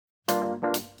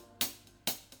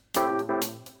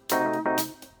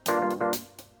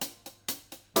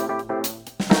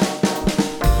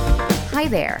Hi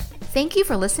there. Thank you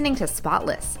for listening to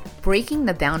Spotless, Breaking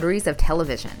the Boundaries of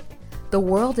Television. The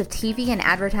world of TV and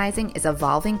advertising is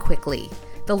evolving quickly.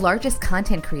 The largest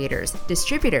content creators,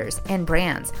 distributors, and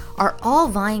brands are all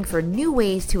vying for new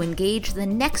ways to engage the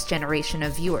next generation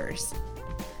of viewers.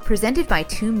 Presented by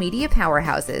two media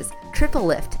powerhouses, Triple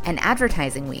Lift and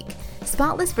Advertising Week,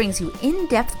 Spotless brings you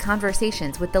in-depth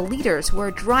conversations with the leaders who are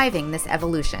driving this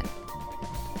evolution.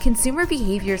 Consumer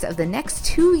behaviors of the next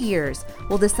 2 years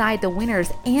will decide the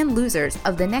winners and losers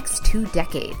of the next 2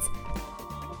 decades.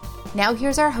 Now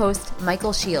here's our host,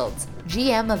 Michael Shields,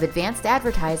 GM of Advanced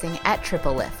Advertising at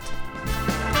Triple Lift.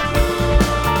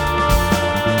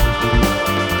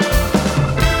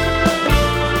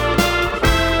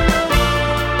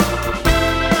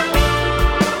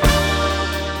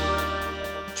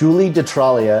 Julie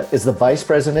DeTraglia is the Vice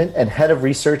President and Head of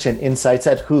Research and Insights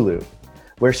at Hulu,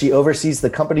 where she oversees the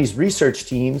company's research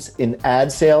teams in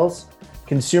ad sales,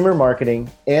 consumer marketing,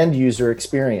 and user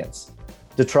experience.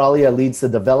 DeTraglia leads the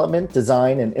development,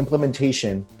 design, and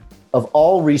implementation of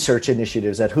all research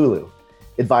initiatives at Hulu,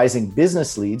 advising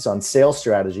business leads on sales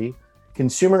strategy,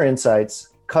 consumer insights,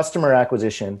 customer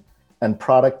acquisition, and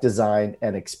product design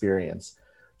and experience.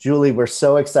 Julie, we're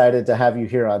so excited to have you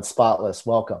here on Spotless.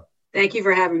 Welcome. Thank you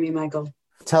for having me, Michael.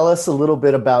 Tell us a little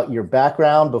bit about your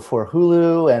background before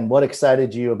Hulu and what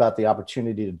excited you about the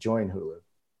opportunity to join Hulu.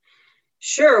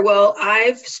 Sure. Well,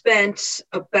 I've spent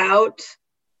about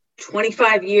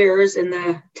 25 years in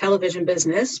the television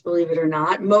business, believe it or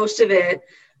not, most of it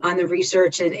on the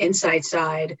research and insight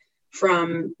side,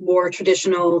 from more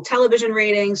traditional television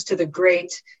ratings to the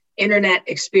great internet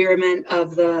experiment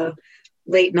of the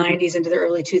late 90s into the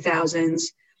early 2000s.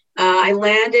 I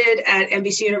landed at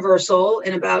NBC Universal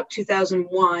in about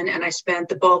 2001, and I spent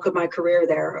the bulk of my career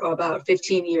there, about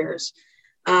 15 years.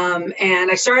 And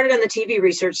I started on the TV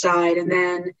research side, and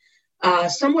then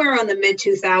somewhere on the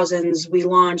mid-2000s, we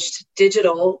launched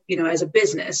digital, as a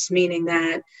business, meaning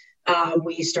that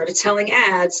we started selling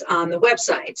ads on the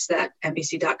websites, that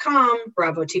NBC.com,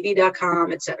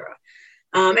 BravoTV.com, et cetera.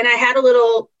 And I had a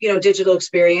little, digital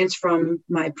experience from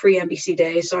my pre-NBC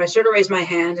days, so I sort of raised my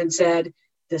hand and said,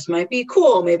 this might be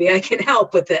cool. Maybe I can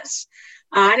help with this.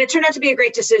 And it turned out to be a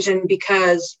great decision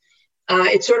because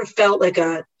it sort of felt like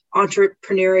a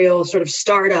entrepreneurial sort of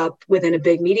startup within a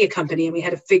big media company. And we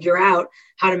had to figure out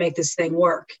how to make this thing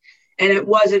work. And it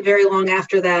wasn't very long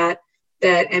after that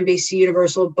NBC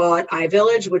Universal bought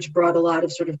iVillage, which brought a lot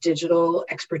of sort of digital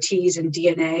expertise and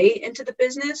DNA into the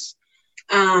business.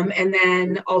 And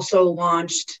then also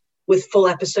launched with full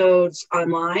episodes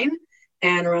online.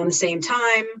 And around the same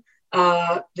time,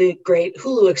 the great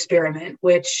Hulu experiment,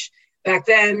 which back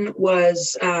then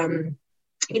was,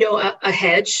 a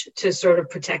hedge to sort of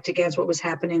protect against what was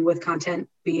happening with content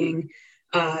being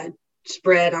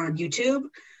spread on YouTube.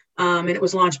 And it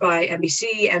was launched by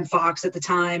NBC and Fox at the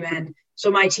time. And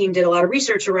so my team did a lot of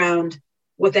research around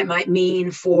what that might mean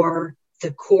for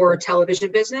the core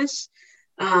television business,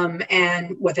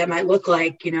 and what that might look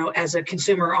like, as a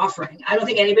consumer offering. I don't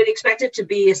think anybody expected to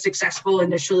be as successful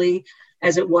initially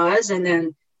as it was. And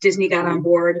then Disney got on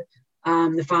board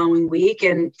the following week.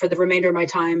 And for the remainder of my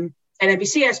time at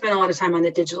NBC, I spent a lot of time on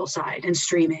the digital side and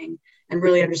streaming and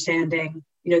really understanding,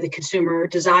 the consumer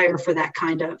desire for that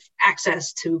kind of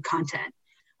access to content.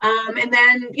 And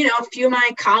then, a few of my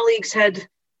colleagues had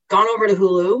gone over to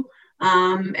Hulu,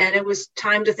 and it was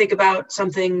time to think about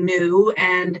something new.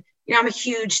 And I'm a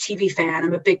huge TV fan.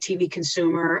 I'm a big TV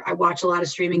consumer. I watch a lot of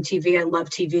streaming TV. I love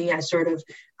TV. I sort of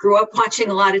grew up watching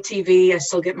a lot of TV. I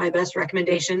still get my best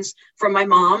recommendations from my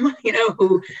mom,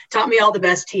 who taught me all the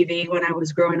best TV when I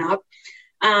was growing up.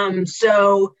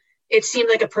 So it seemed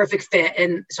like a perfect fit.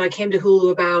 And so I came to Hulu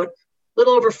about a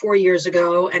little over 4 years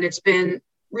ago, and it's been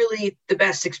really the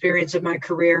best experience of my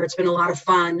career. It's been a lot of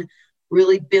fun,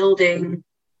 really building,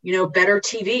 better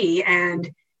TV, and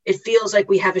it feels like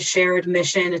we have a shared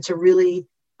mission. It's a really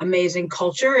amazing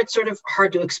culture. It's sort of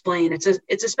hard to explain. It's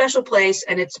a special place,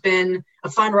 and it's been a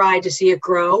fun ride to see it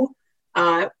grow.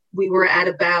 We were at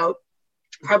about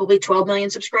probably 12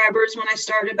 million subscribers when I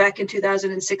started back in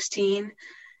 2016.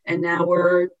 And now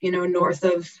we're, north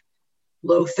of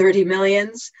low 30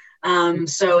 millions.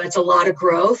 So it's a lot of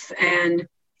growth. And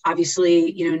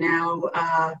obviously,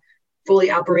 now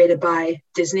fully operated by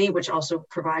Disney, which also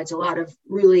provides a lot of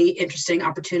really interesting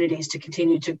opportunities to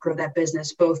continue to grow that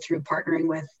business, both through partnering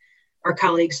with our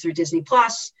colleagues through Disney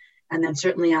Plus, and then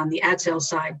certainly on the ad sales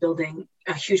side, building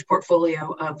a huge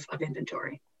portfolio of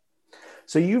inventory.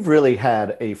 So you've really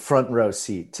had a front row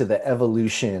seat to the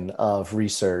evolution of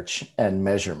research and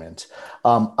measurement.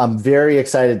 I'm very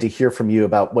excited to hear from you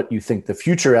about what you think the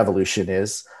future evolution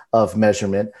is of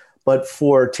measurement. But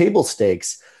for table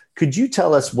stakes, could you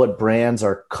tell us what brands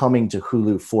are coming to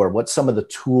Hulu for? What some of the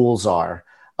tools are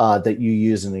that you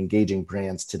use in engaging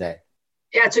brands today?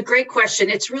 Yeah, it's a great question.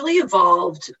 It's really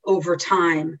evolved over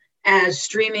time as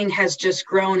streaming has just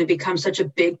grown and become such a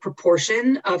big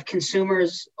proportion of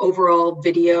consumers' overall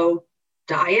video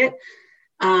diet.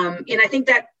 And I think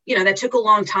that, that took a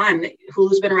long time.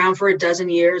 Hulu's been around for a dozen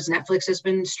years. Netflix has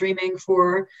been streaming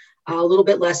for a little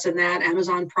bit less than that,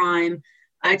 Amazon Prime.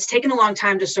 It's taken a long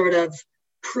time to sort of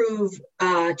prove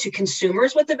to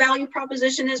consumers what the value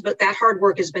proposition is, but that hard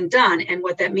work has been done. And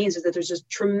what that means is that there's just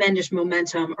tremendous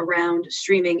momentum around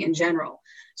streaming in general.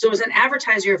 So as an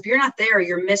advertiser, if you're not there,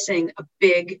 you're missing a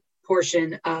big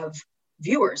portion of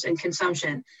viewers and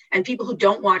consumption and people who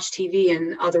don't watch TV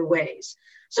in other ways.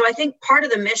 So I think part of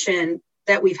the mission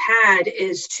that we've had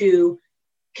is to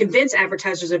convince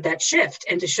advertisers of that shift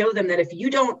and to show them that if you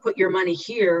don't put your money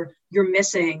here, you're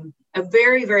missing a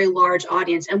very, very large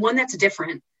audience and one that's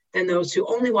different than those who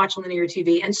only watch linear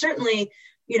TV. And certainly,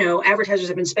 advertisers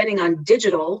have been spending on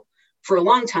digital for a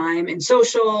long time in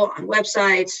social, on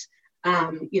websites,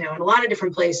 in a lot of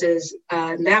different places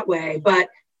that way. But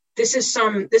this is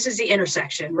the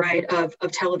intersection, right, of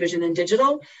television and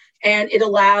digital. And it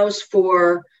allows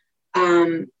for,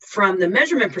 from the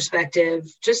measurement perspective,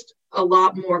 just a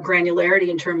lot more granularity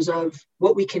in terms of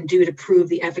what we can do to prove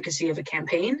the efficacy of a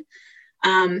campaign.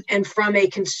 And from a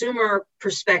consumer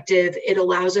perspective, it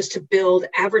allows us to build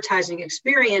advertising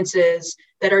experiences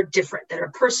that are different, that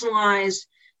are personalized,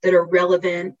 that are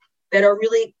relevant, that are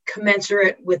really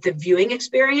commensurate with the viewing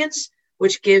experience,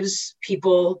 which gives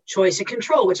people choice and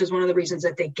control, which is one of the reasons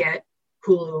that they get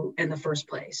Hulu in the first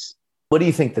place. What do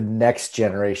you think the next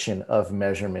generation of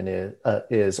measurement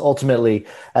is? Ultimately,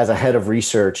 as a head of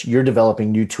research, you're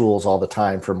developing new tools all the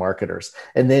time for marketers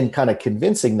and then kind of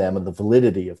convincing them of the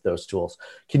validity of those tools.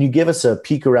 Can you give us a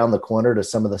peek around the corner to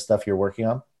some of the stuff you're working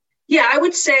on? Yeah, I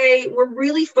would say we're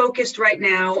really focused right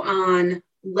now on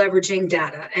leveraging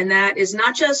data. And that is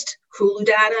not just Hulu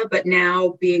data, but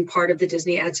now being part of the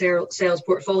Disney ad sales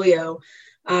portfolio.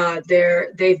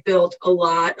 They've built a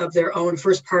lot of their own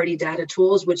first-party data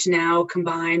tools, which now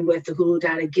combined with the Hulu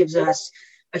data gives us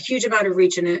a huge amount of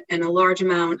reach and a large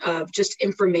amount of just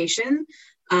information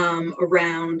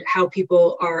around how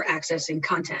people are accessing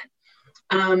content.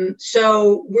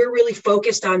 So we're really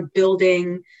focused on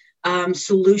building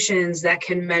solutions that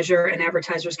can measure an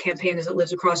advertiser's campaign as it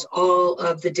lives across all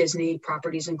of the Disney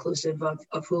properties, inclusive of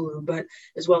Hulu, but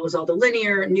as well as all the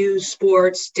linear, news,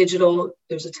 sports, digital.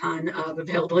 There's a ton of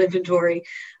available inventory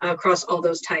across all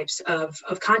those types of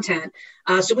content.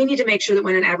 So we need to make sure that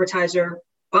when an advertiser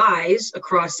buys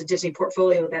across the Disney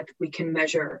portfolio that we can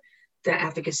measure the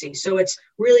efficacy. So it's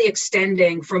really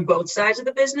extending from both sides of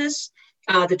the business,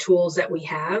 the tools that we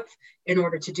have in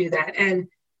order to do that. And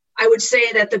I would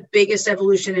say that the biggest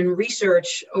evolution in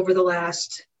research over the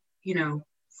last, 4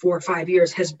 or 5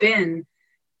 years has been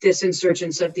this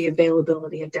insurgence of the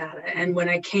availability of data. And when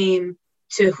I came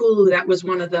to Hulu, that was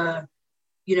one of the,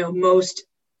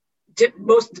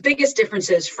 the biggest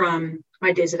differences from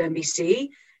my days at NBC,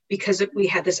 because we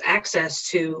had this access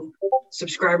to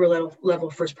subscriber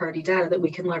level first party data that we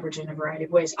can leverage in a variety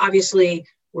of ways. Obviously,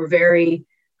 we're very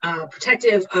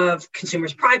protective of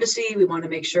consumers' privacy. We want to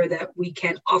make sure that we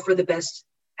can offer the best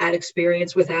ad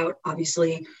experience without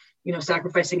obviously,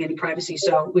 sacrificing any privacy.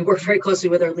 So we work very closely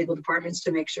with our legal departments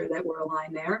to make sure that we're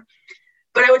aligned there.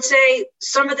 But I would say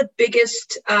some of the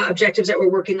biggest objectives that we're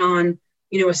working on,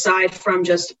 aside from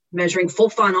just measuring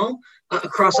full funnel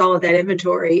across all of that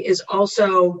inventory, is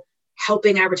also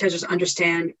helping advertisers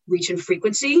understand reach and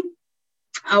frequency,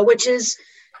 which is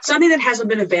something that hasn't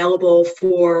been available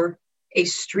for a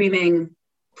streaming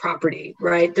property,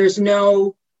 right? There's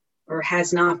no, or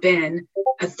has not been,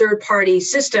 a third-party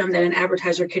system that an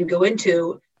advertiser can go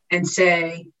into and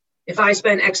say, if I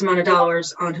spend X amount of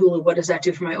dollars on Hulu, what does that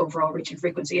do for my overall reach and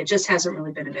frequency? It just hasn't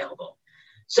really been available.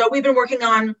 So we've been working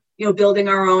on, building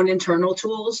our own internal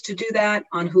tools to do that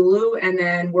on Hulu, and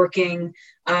then working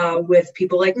with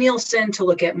people like Nielsen to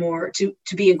look at more, to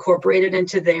be incorporated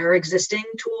into their existing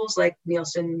tools like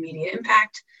Nielsen Media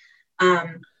Impact.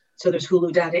 So there's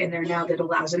Hulu data in there now that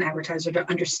allows an advertiser to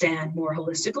understand more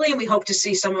holistically. And we hope to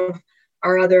see some of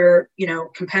our other,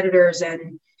 competitors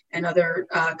and other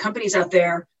companies out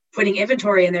there putting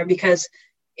inventory in there, because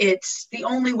it's the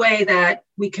only way that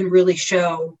we can really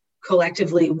show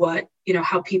collectively what,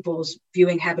 how people's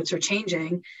viewing habits are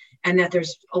changing, and that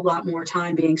there's a lot more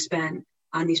time being spent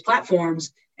on these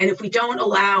platforms. And if we don't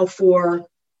allow for,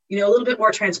 a little bit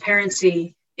more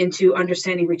transparency into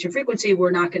understanding reach and frequency, we're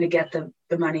not going to get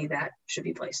the money that should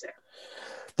be placed there.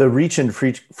 The reach and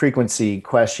frequency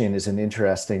question is an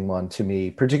interesting one to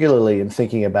me, particularly in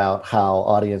thinking about how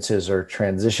audiences are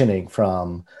transitioning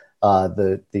from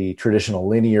the traditional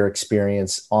linear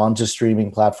experience onto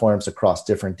streaming platforms across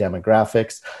different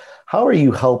demographics. How are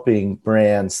you helping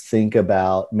brands think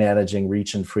about managing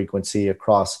reach and frequency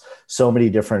across so many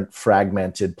different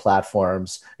fragmented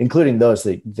platforms, including those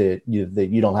that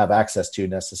you don't have access to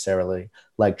necessarily,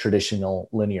 like traditional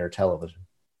linear television?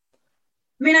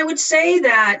 I mean, I would say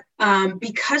that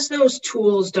because those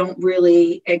tools don't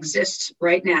really exist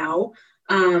right now,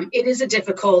 it is a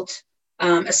difficult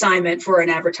assignment for an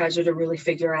advertiser to really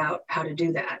figure out how to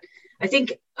do that. I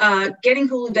think getting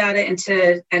Hulu data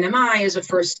into NMI is a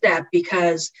first step,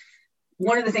 because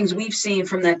one of the things we've seen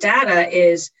from that data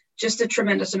is just a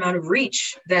tremendous amount of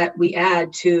reach that we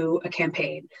add to a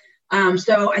campaign.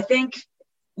 So I think,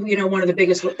 one of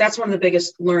the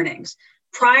biggest learnings.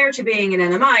 Prior to being in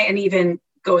NMI, and even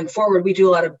going forward, we do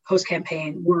a lot of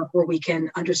post-campaign work where we can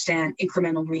understand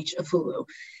incremental reach of Hulu.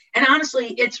 And honestly,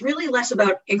 it's really less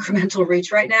about incremental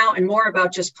reach right now and more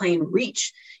about just plain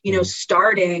reach,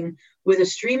 starting with a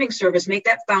streaming service, make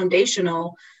that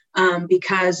foundational,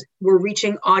 because we're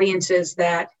reaching audiences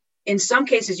that in some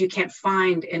cases you can't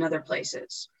find in other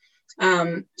places.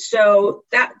 So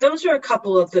those are a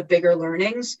couple of the bigger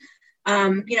learnings.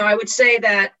 I would say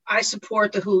that I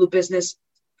support the Hulu business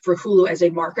for Hulu as a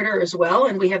marketer as well.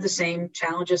 And we have the same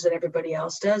challenges that everybody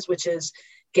else does, which is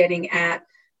getting at,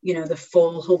 the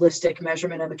full holistic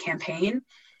measurement of a campaign.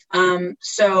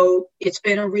 So it's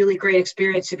been a really great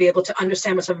experience to be able to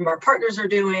understand what some of our partners are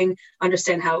doing,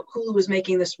 understand how Hulu is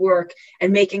making this work,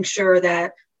 and making sure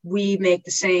that we make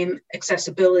the same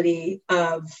accessibility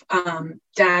of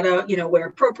data, where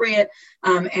appropriate,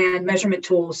 and measurement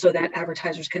tools so that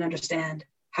advertisers can understand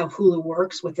how Hulu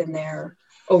works within their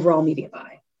overall media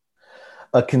buy.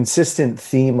 A consistent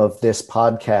theme of this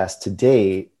podcast to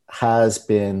date has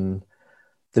been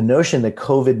the notion that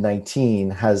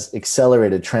COVID-19 has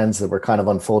accelerated trends that were kind of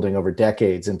unfolding over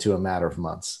decades into a matter of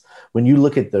months. When you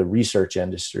look at the research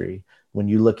industry, when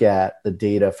you look at the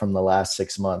data from the last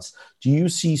 6 months, do you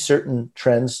see certain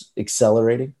trends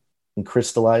accelerating and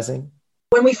crystallizing?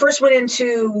 When we first went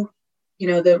into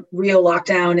the real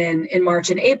lockdown in March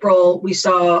and April, we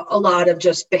saw a lot of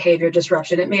just behavior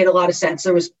disruption. It made a lot of sense.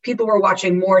 People were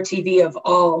watching more TV of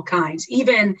all kinds,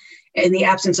 even in the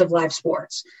absence of live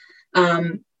sports.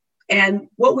 And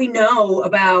what we know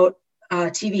about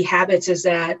TV habits is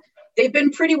that they've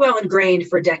been pretty well ingrained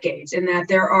for decades, in that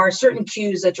there are certain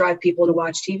cues that drive people to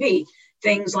watch TV.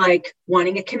 Things like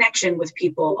wanting a connection with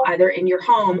people, either in your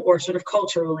home or sort of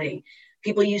culturally.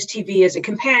 People use TV as a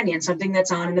companion, something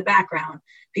that's on in the background.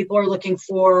 People are looking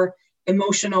for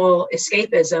emotional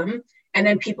escapism. And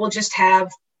then people just have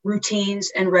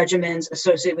routines and regimens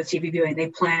associated with TV viewing. They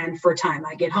plan for time.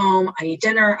 I get home, I eat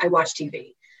dinner, I watch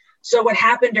TV. So what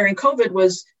happened during COVID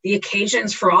was the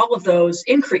occasions for all of those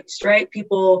increased, right?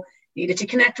 People needed to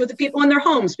connect with the people in their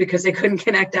homes because they couldn't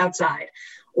connect outside.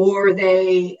 Or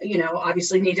they,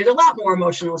 obviously needed a lot more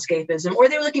emotional escapism, or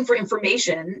they were looking for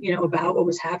information, about what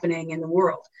was happening in the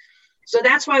world. So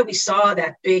that's why we saw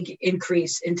that big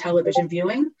increase in television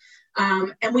viewing.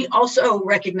 And we also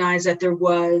recognized that there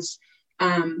was,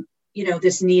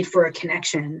 this need for a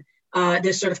connection,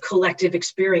 this sort of collective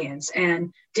experience.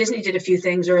 And Disney did a few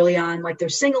things early on, like their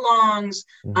sing-alongs.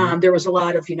 Mm-hmm. There was a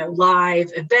lot of,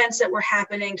 live events that were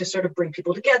happening to sort of bring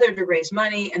people together to raise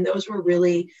money. And those were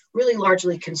really, really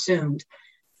largely consumed.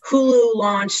 Hulu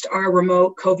launched our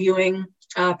remote co-viewing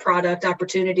product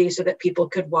opportunity so that people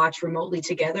could watch remotely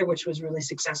together, which was really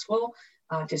successful.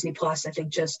 Disney Plus, I think,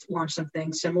 just launched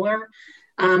something similar.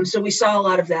 So we saw a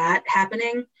lot of that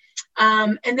happening.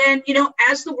 And then,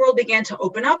 as the world began to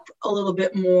open up a little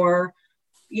bit more,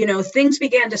 things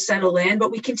began to settle in,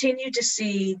 but we continued to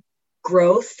see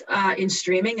growth in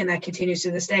streaming, and that continues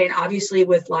to this day. And obviously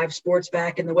with live sports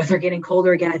back and the weather getting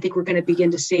colder again, I think we're going to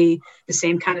begin to see the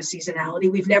same kind of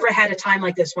seasonality. We've never had a time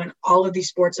like this when all of these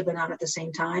sports have been on at the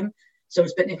same time. So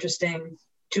it's been interesting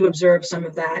to observe some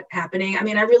of that happening. I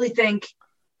mean, I really think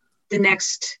the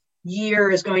next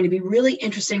year is going to be really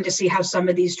interesting to see how some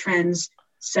of these trends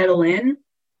settle in.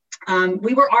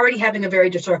 We were already having a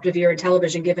very disruptive year in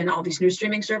television, given all these new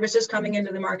streaming services coming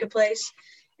into the marketplace.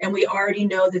 And we already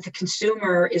know that the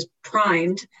consumer is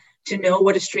primed to know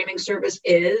what a streaming service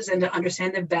is and to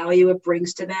understand the value it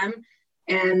brings to them.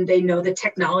 And they know the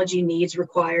technology needs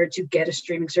required to get a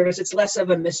streaming service. It's less of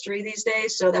a mystery these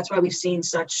days. So that's why we've seen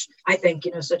such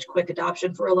quick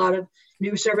adoption for a lot of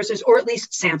new services, or at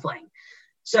least sampling.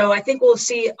 So I think we'll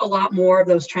see a lot more of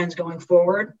those trends going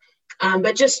forward.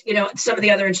 But just, some of the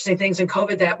other interesting things in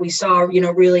COVID that we saw,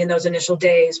 really in those initial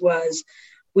days was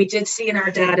We did see in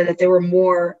our data that there were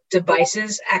more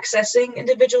devices accessing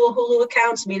individual Hulu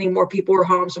accounts, meaning more people were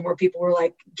home, so more people were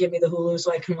like, give me the Hulu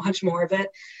so I can watch more of it.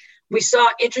 We saw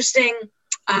interesting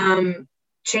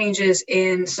changes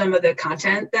in some of the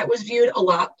content that was viewed. A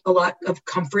lot of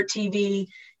comfort TV,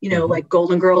 like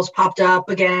Golden Girls popped up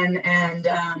again,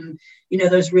 and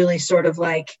those really sort of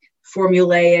like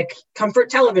formulaic comfort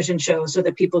television shows so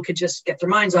that people could just get their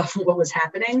minds off of what was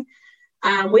happening.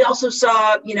 We also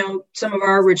saw, some of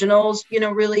our originals,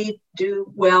 really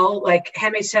do well. Like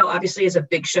Handmaid's Tale obviously is a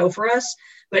big show for us,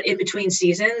 but in between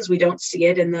seasons, we don't see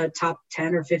it in the top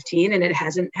 10 or 15, and it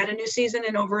hasn't had a new season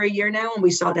in over a year now. And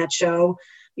we saw that show,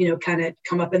 kind of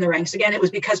come up in the ranks again. It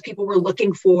was because people were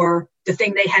looking for the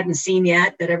thing they hadn't seen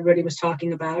yet that everybody was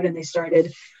talking about, and they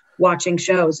started watching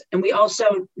shows. And we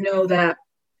also know that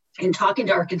in talking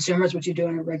to our consumers, which you do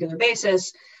on a regular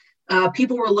basis,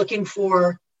 people were looking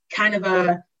for kind of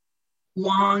a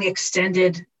long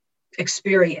extended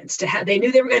experience to have. They knew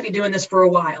they were going to be doing this for a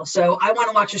while. So I want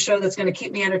to watch a show that's going to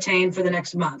keep me entertained for the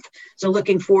next month. So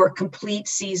looking for complete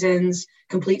seasons,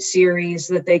 complete series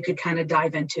that they could kind of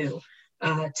dive into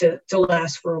to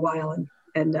last for a while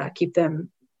and keep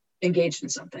them engaged in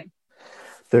something.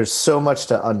 There's so much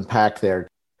to unpack there.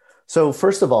 So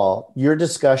first of all, your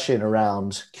discussion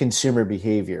around consumer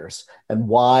behaviors and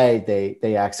why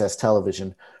they access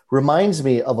television reminds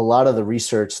me of a lot of the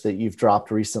research that you've dropped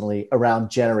recently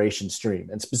around Generation Stream,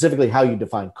 and specifically how you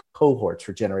define cohorts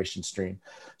for Generation Stream.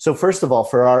 So first of all,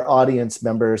 for our audience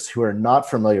members who are not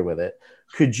familiar with it,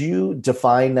 could you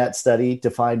define that study,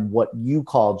 define what you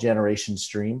call Generation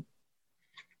Stream?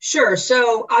 Sure.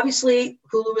 So obviously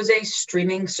Hulu is a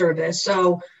streaming service.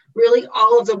 So really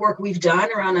all of the work we've done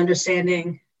around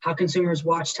understanding how consumers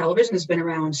watch television has been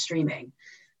around streaming.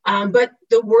 But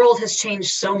the world has changed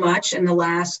so much in the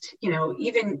last,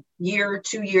 even year,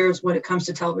 2 years when it comes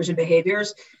to television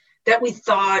behaviors, that we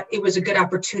thought it was a good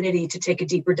opportunity to take a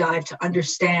deeper dive to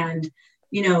understand,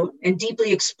 and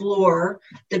deeply explore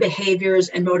the behaviors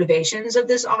and motivations of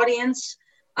this audience,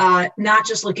 not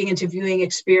just looking into viewing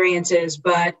experiences,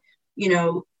 but,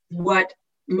 what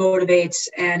motivates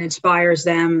and inspires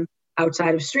them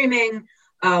outside of streaming,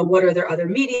 what are their other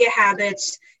media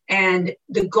habits. And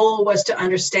the goal was to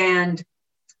understand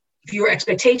viewer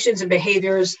expectations and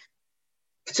behaviors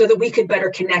so that we could better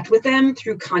connect with them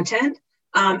through content,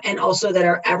 and also that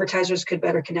our advertisers could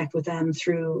better connect with them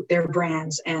through their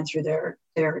brands and through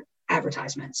their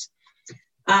advertisements.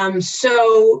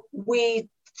 So we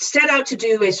set out to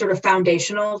do a sort of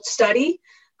foundational study,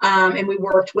 and we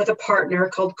worked with a partner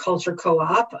called Culture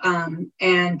Co-op,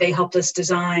 and they helped us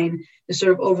design the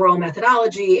sort of overall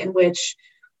methodology in which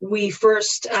we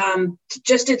first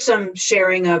just did some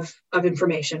sharing of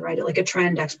information, right? Like a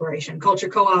trend exploration. Culture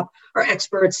Co-op are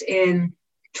experts in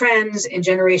trends, in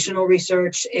generational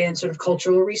research, in sort of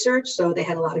cultural research. So they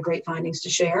had a lot of great findings to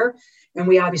share. And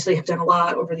we obviously have done a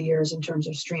lot over the years in terms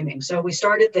of streaming. So we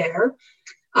started there.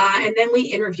 And then we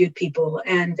interviewed people,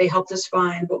 and they helped us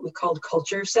find what we called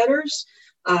culture setters,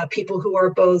 people who are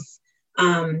both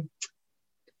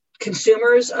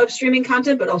consumers of streaming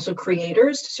content, but also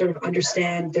creators to sort of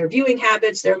understand their viewing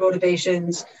habits, their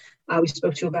motivations. We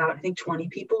spoke to about, I think, 20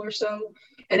 people or so.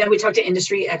 And then we talked to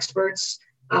industry experts,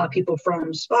 people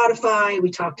from Spotify. We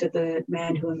talked to the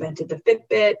man who invented the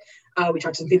Fitbit. We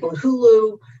talked to some people at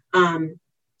Hulu,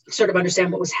 sort of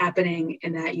understand what was happening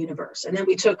in that universe. And then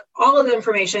we took all of the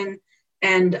information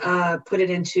and put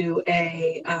it into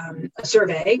a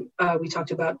survey. We talked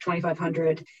to about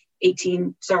 2,500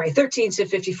 13 to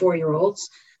 54-year-olds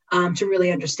to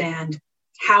really understand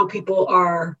how people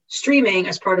are streaming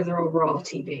as part of their overall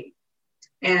TV.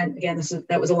 And again,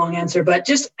 that was a long answer, but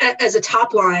just as a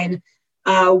top line,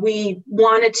 we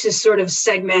wanted to sort of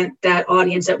segment that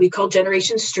audience that we call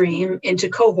Generation Stream into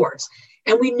cohorts.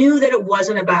 And we knew that it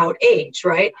wasn't about age,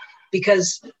 right?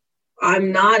 Because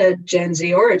I'm not a Gen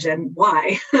Z or a Gen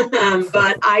Y,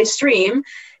 but I stream,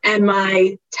 and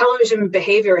my television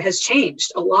behavior has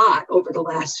changed a lot over the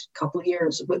last couple of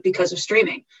years because of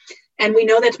streaming. And we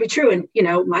know that to be true. And,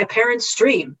 my parents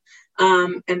stream,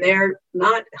 and they're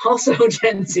not also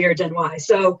Gen Z or Gen Y.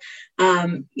 So,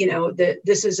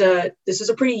 this is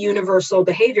a pretty universal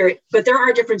behavior, but there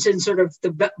are differences in sort of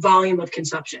the volume of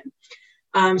consumption.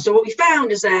 So what we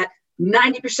found is that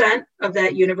 90% of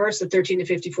that universe, the 13 to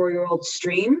 54-year-olds,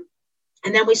 stream.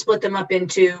 And then we split them up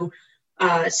into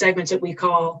segments that we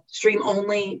call stream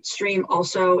only, stream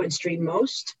also, and stream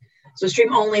most. So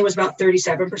stream only was about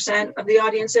 37% of the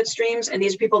audience that streams. And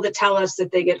these are people that tell us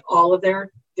that they get all of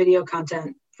their video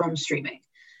content from streaming.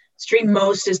 Stream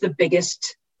most is the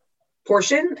biggest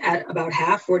portion at about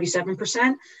half,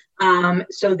 47%.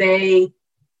 So they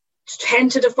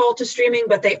tend to default to streaming,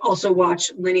 but they also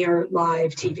watch linear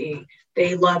live TV.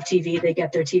 They love TV. They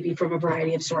get their TV from a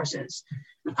variety of sources.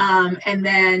 And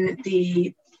then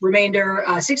the remainder,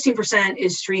 16%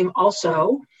 is stream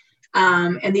also.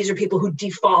 And these are people who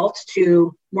default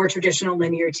to more traditional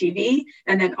linear TV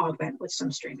and then augment with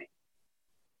some streaming.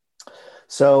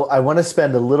 So I want to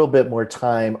spend a little bit more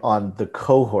time on the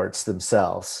cohorts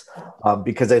themselves,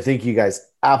 because I think you guys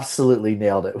absolutely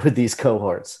nailed it with these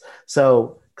cohorts.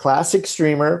 So classic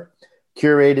streamer,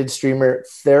 curated streamer,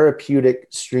 therapeutic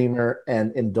streamer,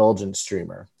 and indulgent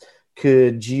streamer.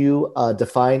 Could you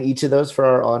define each of those for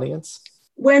our audience?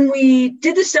 When we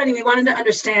did the study, we wanted to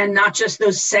understand not just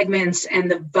those segments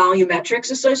and the volumetrics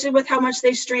associated with how much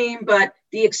they stream, but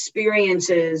the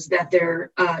experiences that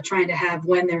they're trying to have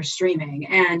when they're streaming.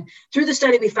 And through the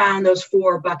study, we found those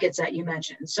 4 buckets that you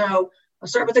mentioned. So I'll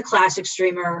start with the classic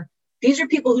streamer. These are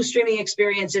people whose streaming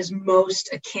experience is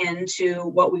most akin to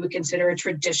what we would consider a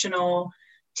traditional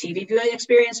TV viewing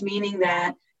experience, meaning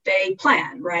that they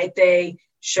plan, right? They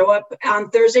show up on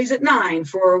Thursdays at 9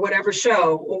 for whatever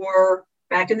show, or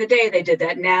back in the day, they did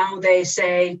that. Now they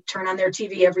say, turn on their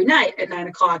TV every night at 9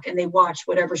 o'clock and they watch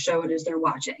whatever show it is they're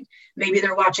watching. Maybe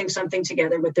they're watching something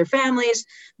together with their families.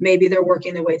 Maybe they're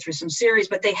working their way through some series,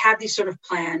 but they have these sort of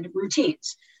planned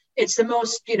routines. It's the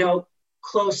most,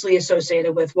 closely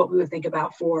associated with what we would think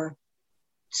about for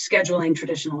scheduling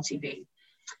traditional TV.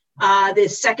 The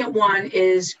second one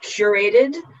is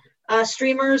curated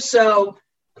streamers. So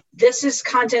this is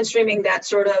content streaming that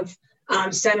sort of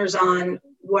centers on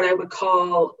what I would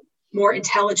call more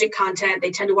intelligent content.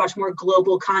 They tend to watch more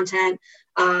global content,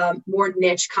 more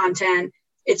niche content.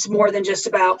 It's more than just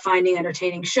about finding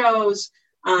entertaining shows.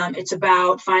 It's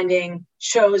about finding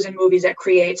shows and movies that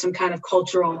create some kind of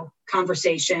cultural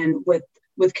conversation with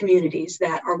communities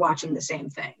that are watching the same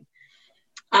thing.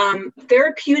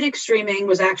 Therapeutic streaming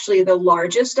was actually the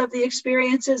largest of the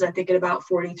experiences, I think at about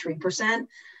 43%.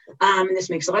 And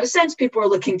this makes a lot of sense. People are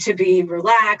looking to be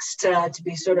relaxed, to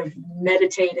be sort of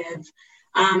meditative.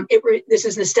 This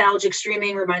is nostalgic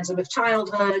streaming, reminds them of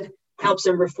childhood, helps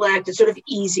them reflect. It's sort of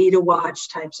easy to watch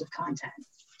types of content.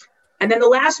 And then the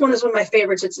last one is one of my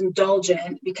favorites. It's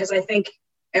indulgent, because I think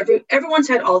everyone's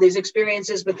had all these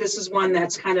experiences, but this is one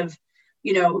that's kind of,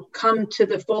 come to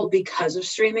the fold because of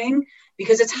streaming,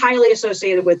 because it's highly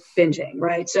associated with binging,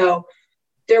 right? So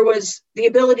there was the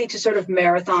ability to sort of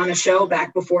marathon a show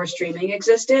back before streaming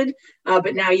existed,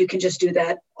 but now you can just do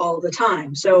that all the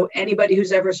time. So anybody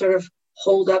who's ever sort of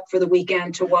holed up for the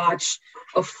weekend to watch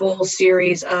a full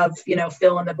series of,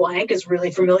 fill in the blank is really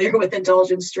familiar with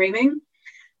indulgent streaming.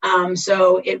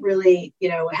 So it really,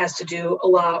 has to do a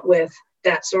lot with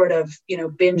that sort of,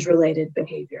 binge related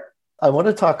behavior. I want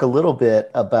to talk a little bit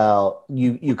about,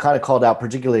 you kind of called out,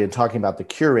 particularly in talking about the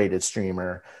curated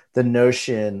streamer, the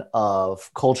notion of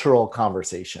cultural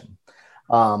conversation.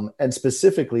 And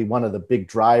specifically, one of the big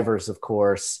drivers, of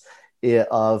course,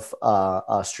 of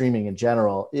streaming in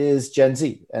general is Gen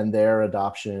Z and their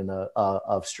adoption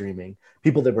of streaming.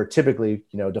 People that were typically,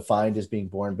 defined as being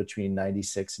born between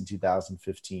 96 and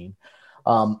 2015.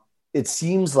 It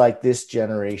seems like this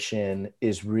generation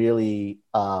is really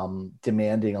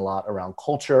demanding a lot around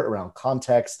culture, around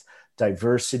context,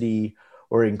 diversity,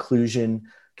 or inclusion.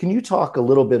 Can you talk a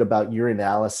little bit about your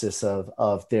analysis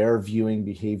of their viewing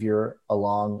behavior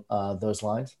along those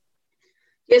lines?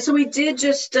 Yeah, so we did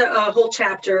just a whole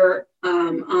chapter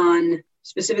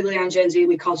specifically on Gen Z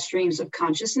we call streams of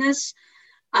consciousness.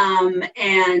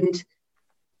 And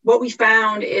what we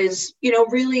found is,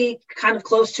 really kind of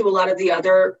close to a lot of the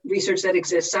other research that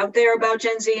exists out there about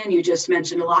Gen Z. And you just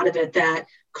mentioned a lot of it, that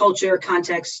culture,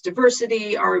 context,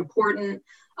 diversity are important.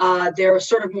 They're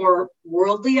sort of more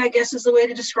worldly, I guess is the way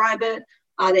to describe it.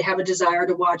 They have a desire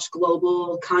to watch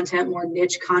global content, more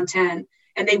niche content,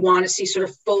 and they want to see sort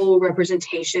of full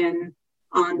representation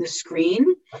on the screen.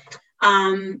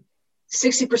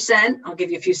 60%, I'll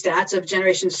give you a few stats, of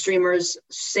generation streamers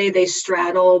say they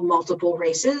straddle multiple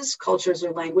races, cultures,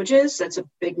 or languages. That's a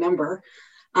big number.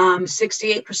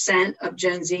 68% of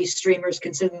Gen Z streamers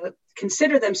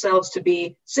consider themselves to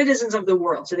be citizens of the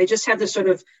world. So they just have this sort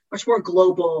of much more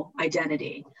global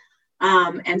identity.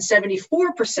 And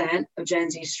 74% of Gen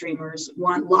Z streamers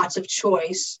want lots of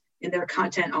choice in their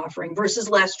content offering versus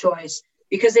less choice,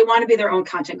 because they want to be their own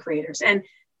content creators. And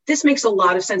this makes a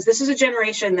lot of sense. This is a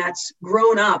generation that's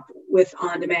grown up with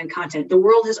on-demand content. The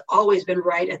world has always been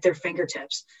right at their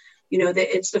fingertips.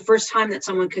 It's the first time that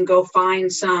someone can go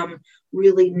find some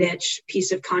really niche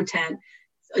piece of content,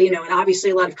 and obviously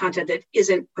a lot of content that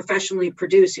isn't professionally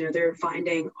produced. They're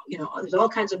finding, there's all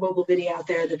kinds of mobile video out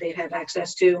there that they have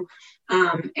access to.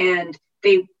 And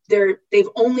they they've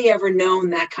only ever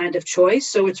known that kind of choice.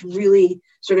 So it's really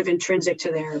sort of intrinsic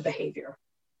to their behavior.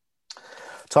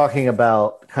 Talking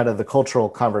about kind of the cultural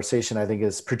conversation, I think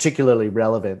is particularly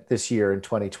relevant this year in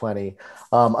 2020.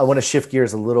 I want to shift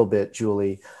gears a little bit,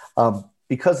 Julie,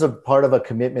 because of part of a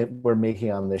commitment we're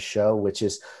making on this show, which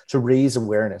is to raise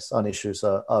awareness on issues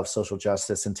of social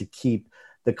justice and to keep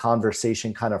the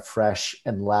conversation kind of fresh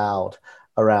and loud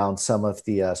around some of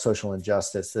the social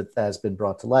injustice that has been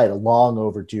brought to light, a long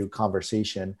overdue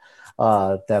conversation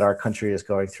that our country is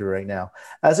going through right now.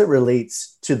 As it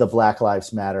relates to the Black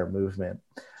Lives Matter movement,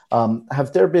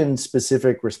 have there been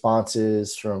specific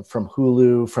responses from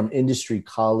Hulu, from industry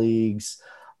colleagues,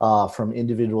 from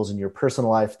individuals in your personal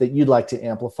life that you'd like to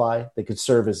amplify that could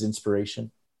serve as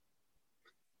inspiration?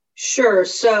 Sure.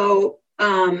 So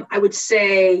I would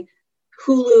say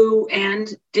Hulu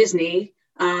and Disney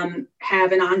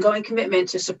have an ongoing commitment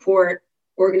to support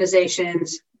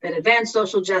organizations that advance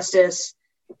social justice.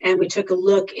 And we took a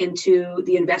look into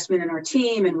the investment in our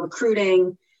team and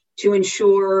recruiting to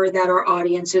ensure that our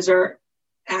audiences are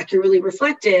accurately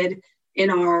reflected in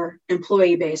our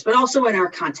employee base, but also in our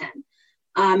content.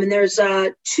 And there's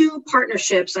two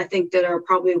partnerships, I think, that are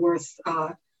probably worth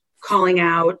calling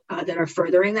out that are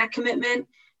furthering that commitment.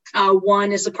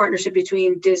 One is a partnership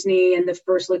between Disney and the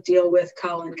First Look deal with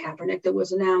Colin Kaepernick that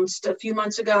was announced a few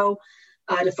months ago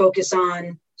to focus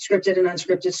on scripted and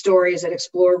unscripted stories that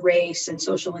explore race and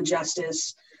social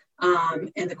injustice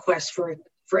and the quest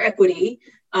for equity.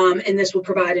 And this will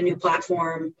provide a new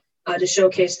platform to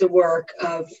showcase the work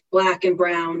of Black and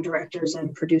Brown directors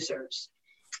and producers.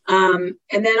 And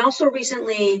then also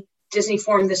recently, Disney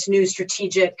formed this new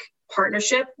strategic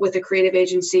partnership with a creative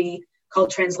agency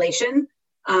called Translation,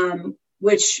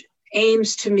 which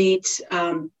aims to meet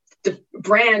the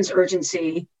brand's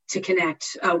urgency to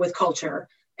connect with culture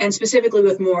and specifically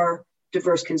with more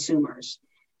diverse consumers.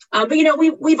 But,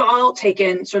 we've all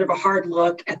taken sort of a hard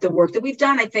look at the work that we've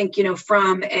done. I think,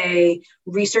 from a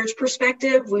research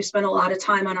perspective, we've spent a lot of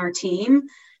time on our team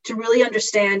to really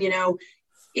understand,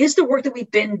 is the work that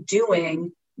we've been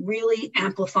doing really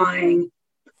amplifying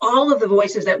all of the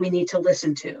voices that we need to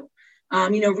listen to?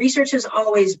 Research has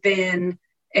always been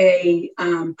a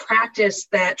practice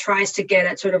that tries to get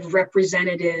at sort of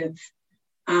representative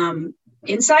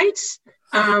insights.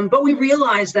 But we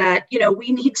realize that,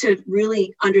 we need to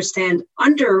really understand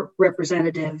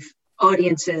underrepresented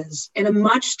audiences in a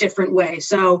much different way.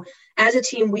 So as a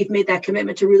team, we've made that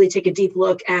commitment to really take a deep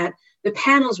look at the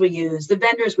panels we use, the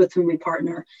vendors with whom we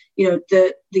partner,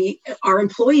 our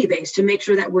employee base to make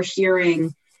sure that we're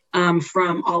hearing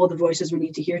from all of the voices we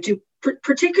need to hear to,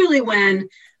 particularly when,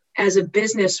 as a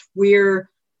business, we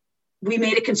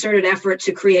made a concerted effort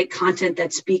to create content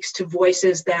that speaks to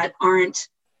voices that aren't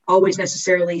always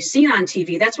necessarily seen on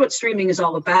TV. That's what streaming is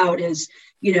all about, is,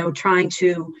 trying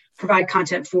to provide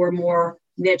content for more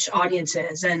niche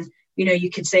audiences. And,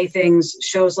 you could say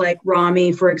shows like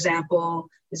Rami, for example,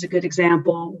 is a good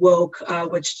example. Woke,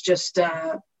 which just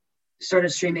started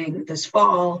streaming this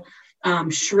fall.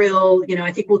 Shrill,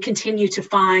 I think we'll continue to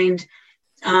find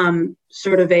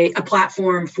sort of a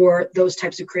platform for those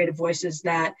types of creative voices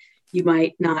that you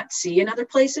might not see in other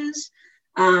places.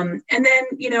 And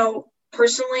then,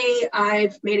 personally,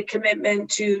 I've made a commitment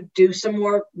to do some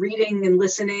more reading and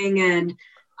listening, and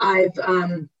I've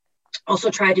also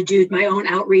tried to do my own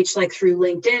outreach, like through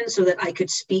LinkedIn, so that I could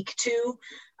speak to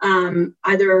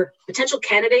either potential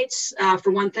candidates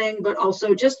for one thing, but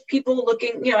also just people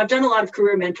looking, I've done a lot of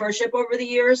career mentorship over the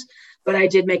years, but I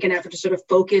did make an effort to sort of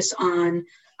focus on,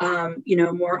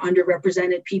 more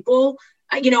underrepresented people.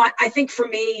 I think for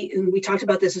me, and we talked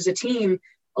about this as a team,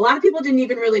 a lot of people didn't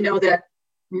even really know that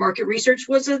market research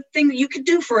was a thing that you could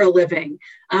do for a living.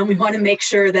 We want to make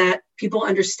sure that people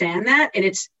understand that, and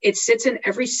it sits in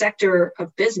every sector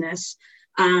of business.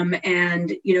 And,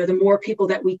 the more people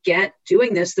that we get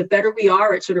doing this, the better we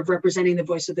are at sort of representing the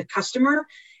voice of the customer.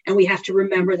 And we have to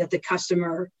remember that the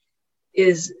customer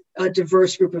is a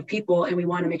diverse group of people, and we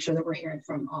want to make sure that we're hearing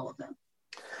from all of them.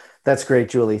 That's great,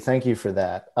 Julie. Thank you for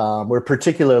that. We're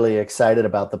particularly excited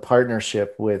about the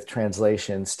partnership with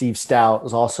Translation. Steve Stout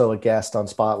is also a guest on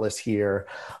Spotless here,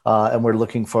 and we're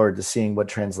looking forward to seeing what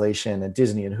Translation and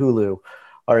Disney and Hulu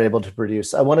are able to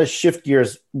produce. I want to shift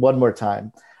gears one more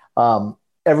time.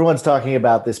 Everyone's talking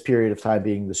about this period of time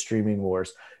being the streaming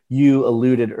wars. You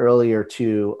alluded earlier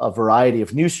to a variety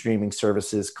of new streaming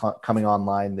services coming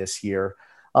online this year.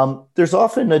 There's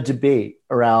often a debate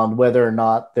around whether or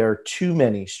not there are too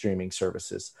many streaming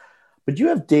services, but you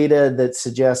have data that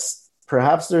suggests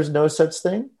perhaps there's no such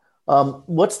thing.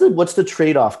 What's the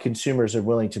trade-off consumers are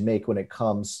willing to make when it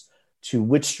comes to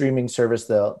which streaming service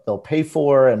they'll pay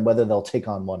for and whether they'll take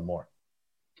on one more?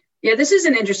 Yeah, this is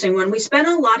an interesting one. We spent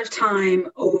a lot of time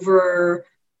over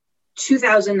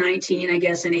 2019, I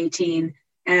guess, and 18,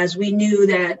 as we knew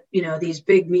that, these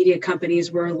big media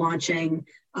companies were launching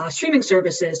streaming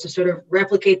services to sort of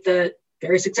replicate the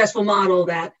very successful model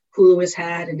that Hulu has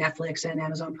had and Netflix and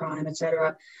Amazon Prime, et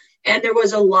cetera. And there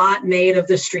was a lot made of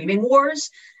the streaming wars.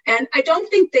 And I don't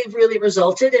think they've really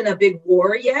resulted in a big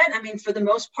war yet. I mean, for the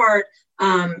most part,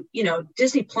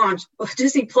 Disney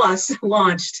Plus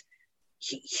launched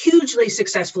hugely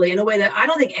successfully in a way that I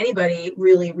don't think anybody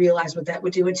really realized what that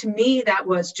would do. And to me, that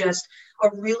was just a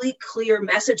really clear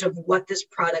message of what this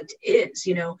product is.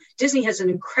 Disney has an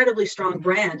incredibly strong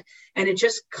brand, and it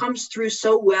just comes through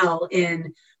so well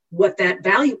in what that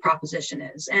value proposition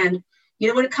is. And,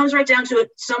 when it comes right down to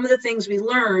it, some of the things we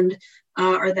learned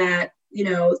are that,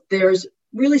 there's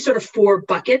really sort of 4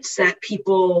 buckets that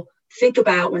people think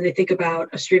about when they think about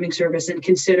a streaming service and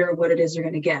consider what it is they're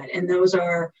going to get. And those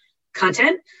are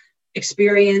content,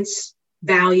 experience,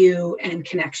 value, and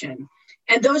connection.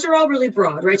 And those are all really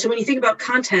broad, right? So when you think about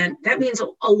content, that means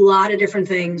a lot of different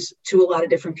things to a lot of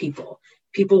different people.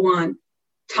 People want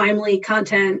timely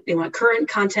content. They want current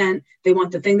content. They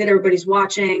want the thing that everybody's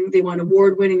watching. They want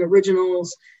award-winning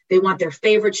originals. They want their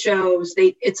favorite shows.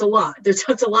 It's a lot.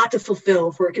 It's a lot to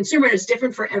fulfill for a consumer, and it's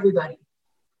different for everybody.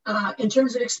 In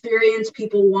terms of experience,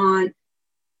 people want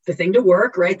the thing to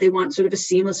work, right? They want sort of a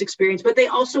seamless experience, but they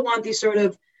also want these sort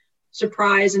of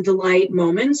surprise and delight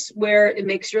moments where it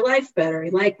makes your life better,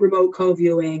 like remote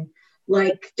co-viewing,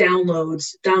 like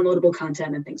downloadable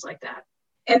content and things like that.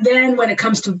 And then when it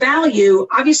comes to value,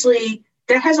 obviously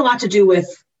that has a lot to do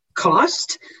with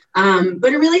cost,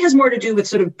 but it really has more to do with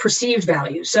sort of perceived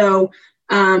value. So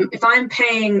if I'm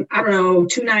paying,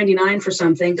 $2.99 for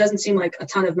something, doesn't seem like a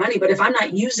ton of money, but if I'm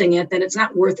not using it, then it's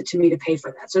not worth it to me to pay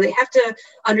for that. So they have to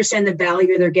understand the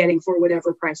value they're getting for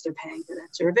whatever price they're paying for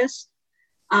that service.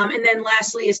 And then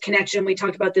lastly is connection. We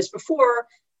talked about this before.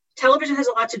 Television has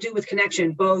a lot to do with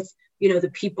connection, both,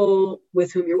 the people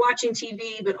with whom you're watching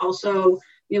TV, but also,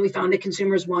 we found that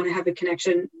consumers want to have a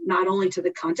connection not only to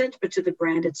the content, but to the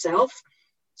brand itself.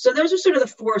 So those are sort of the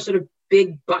 4 sort of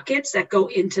big buckets that go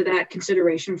into that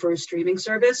consideration for a streaming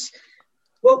service.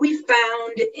 What we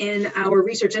found in our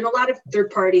research, and a lot of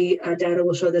third-party data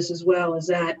will show this as well, is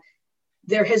that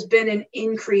there has been an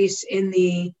increase in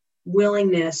the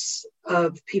willingness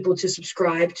of people to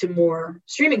subscribe to more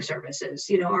streaming services.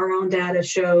 Our own data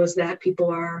shows that people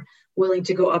are willing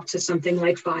to go up to something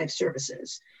like 5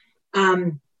 services.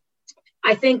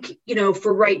 I think,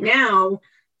 for right now,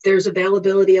 there's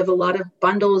availability of a lot of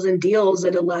bundles and deals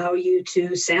that allow you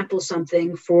to sample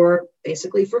something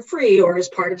basically for free or as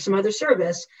part of some other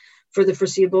service for the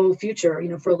foreseeable future,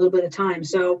 for a little bit of time.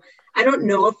 So I don't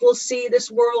know if we'll see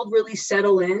this world really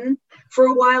settle in for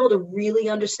a while to really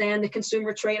understand the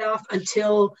consumer trade-off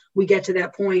until we get to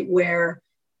that point where,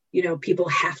 people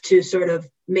have to sort of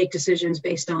make decisions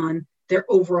based on their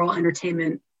overall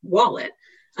entertainment wallet.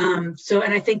 And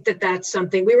I think that that's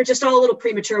something we were just all a little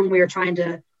premature when we were trying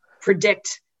to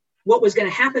predict what was going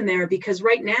to happen there, because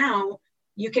right now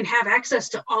you can have access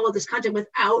to all of this content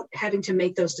without having to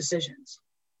make those decisions.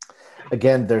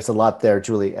 Again, there's a lot there,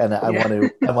 Julie, and I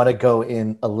want to go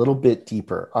in a little bit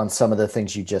deeper on some of the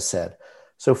things you just said.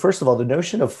 So first of all, the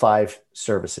notion of 5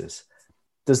 services,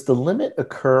 does the limit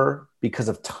occur because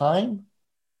of time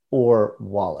or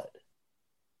wallet?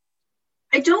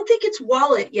 I don't think it's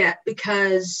wallet yet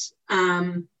because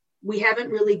we haven't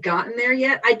really gotten there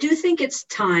yet. I do think it's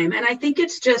time. And I think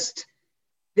it's just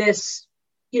this,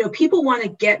 people want to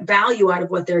get value out of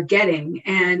what they're getting,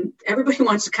 and everybody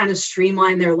wants to kind of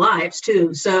streamline their lives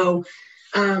too. So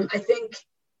I think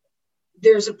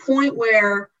there's a point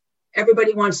where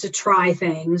everybody wants to try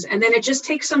things. And then it just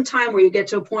takes some time where you get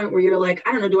to a point where you're like,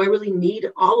 I don't know, do I really need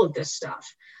all of this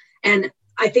stuff? And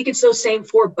I think it's those same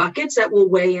 4 buckets that will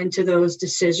weigh into those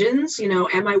decisions.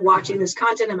 Am I watching this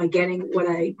content? Am I getting what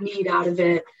I need out of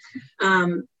it?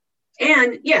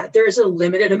 And yeah, there's a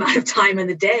limited amount of time in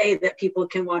the day that people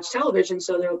can watch television.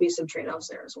 So there will be some trade-offs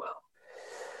there as well.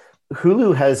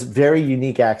 Hulu has very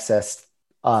unique access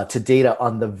to data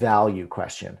on the value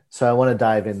question. So I want to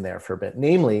dive in there for a bit.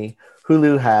 Namely,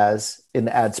 Hulu has an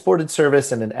ad-supported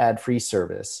service and an ad-free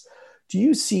service. Do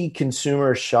you see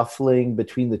consumers shuffling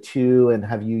between the two, and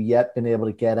have you yet been able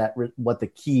to get at what the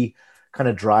key kind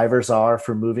of drivers are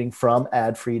for moving from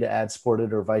ad-free to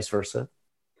ad-supported or vice versa?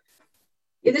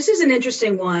 Yeah, this is an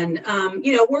interesting one.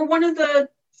 We're one of the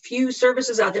few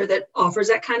services out there that offers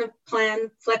that kind of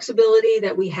plan flexibility,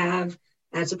 that we have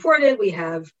ad-supported, we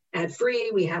have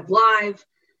ad-free, we have live,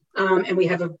 and we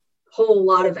have whole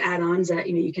lot of add-ons that,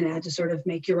 you can add to sort of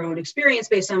make your own experience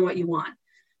based on what you want.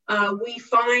 We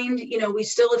find, we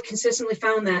still have consistently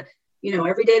found that,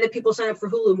 every day that people sign up for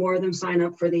Hulu, more of them sign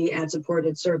up for the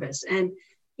ad-supported service. And,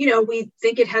 we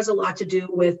think it has a lot to do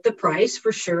with the price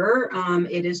for sure.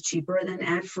 It is cheaper than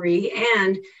ad-free.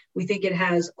 And we think it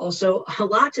has also a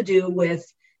lot to do with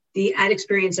the ad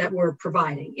experience that we're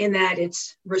providing, in that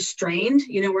it's restrained.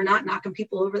 We're not knocking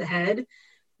people over the head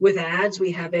with ads.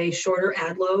 We have a shorter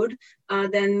ad load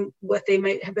than what they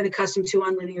might have been accustomed to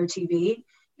on linear TV.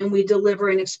 And we deliver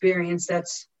an experience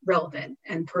that's relevant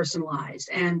and personalized.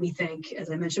 And we think, as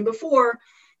I mentioned before,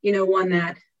 one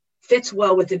that fits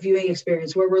well with the viewing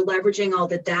experience, where we're leveraging all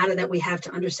the data that we have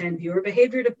to understand viewer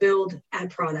behavior to build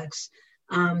ad products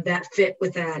that fit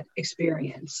with that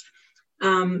experience.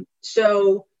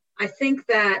 So I think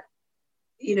that,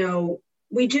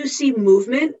 we do see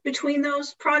movement between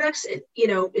those products.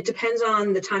 It depends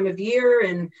on the time of year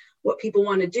and what people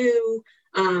want to do.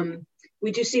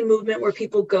 We do see movement where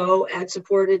people go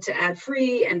ad-supported to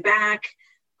ad-free and back.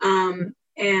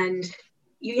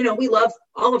 We love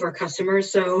all of our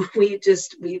customers. So we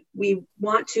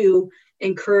want to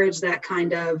encourage that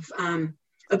kind of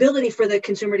ability for the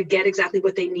consumer to get exactly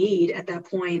what they need at that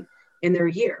point in their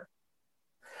year.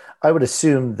 I would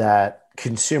assume that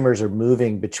consumers are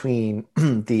moving between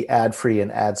the ad-free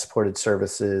and ad-supported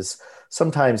services,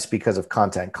 sometimes because of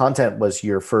content. Content was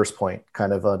your first point,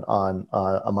 kind of on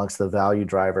amongst the value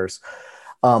drivers.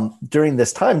 During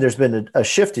this time, there's been a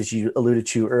shift, as you alluded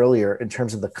to earlier, in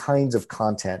terms of the kinds of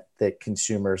content that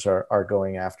consumers are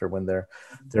going after when they're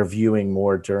viewing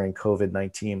more during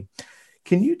COVID-19.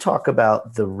 Can you talk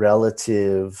about the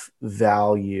relative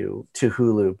value to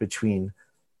Hulu between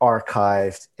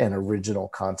archived and original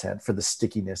content for the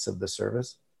stickiness of the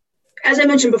service? As I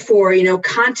mentioned before,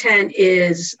 content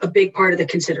is a big part of the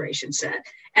consideration set,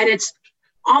 and it's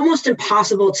almost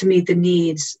impossible to meet the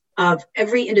needs of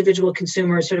every individual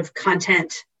consumer's sort of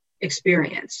content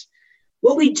experience.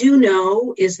 What we do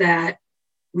know is that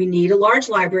we need a large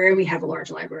library, and we have a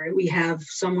large library. We have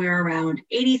somewhere around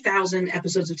 80,000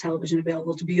 episodes of television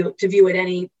available to view at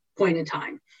any point in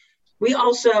time. We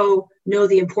also know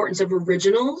the importance of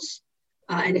originals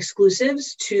and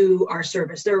exclusives to our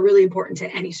service. They're really important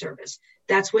to any service.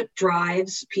 That's what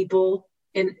drives people,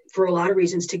 and for a lot of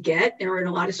reasons, to get, or in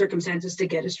a lot of circumstances, to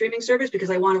get a streaming service, because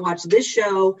I want to watch this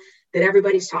show that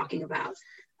everybody's talking about,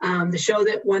 the show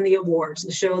that won the awards,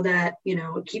 the show that,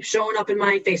 keeps showing up in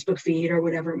my Facebook feed or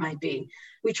whatever it might be.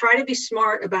 We try to be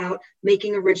smart about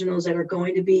making originals that are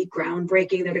going to be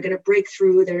groundbreaking, that are going to break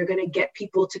through, that are going to get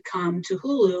people to come to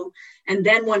Hulu. And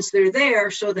then once they're there,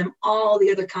 show them all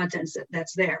the other content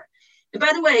that's there. And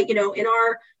by the way, in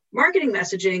our marketing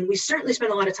messaging, we certainly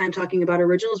spend a lot of time talking about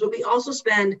originals, but we also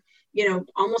spend,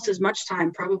 almost as much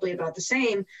time, probably about the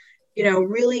same,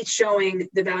 really showing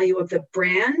the value of the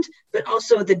brand, but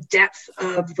also the depth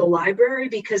of the library,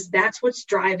 because that's what's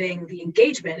driving the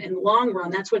engagement in the long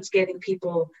run. That's what's getting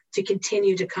people to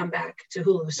continue to come back to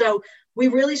Hulu. So we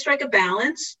really strike a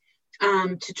balance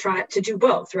to try to do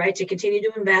both, right? To continue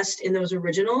to invest in those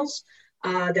originals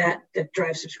that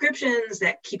drive subscriptions,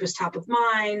 that keep us top of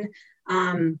mind.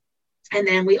 And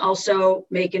then we also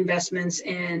make investments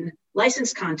in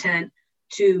licensed content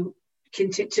to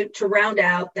round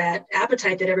out that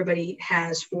appetite that everybody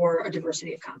has for a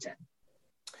diversity of content.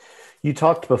 You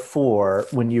talked before,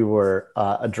 when you were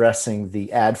addressing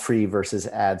the ad-free versus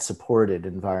ad-supported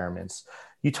environments,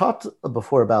 you talked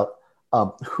before about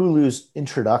Hulu's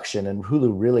introduction, and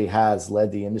Hulu really has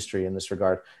led the industry in this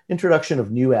regard, introduction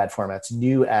of new ad formats,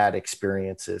 new ad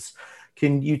experiences.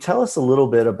 Can you tell us a little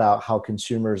bit about how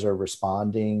consumers are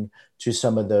responding to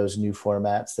some of those new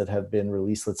formats that have been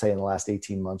released, let's say, in the last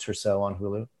 18 months or so on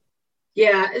Hulu?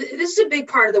 Yeah, this is a big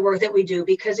part of the work that we do,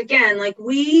 because again, like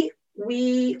we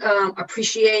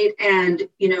appreciate and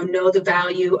know the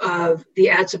value of the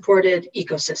ad-supported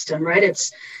ecosystem, right?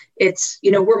 It's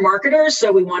we're marketers,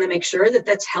 so we want to make sure that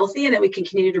that's healthy and that we can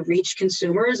continue to reach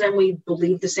consumers, and we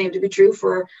believe the same to be true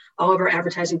for all of our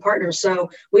advertising partners. So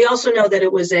we also know that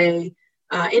it was a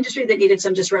industry that needed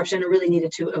some disruption and really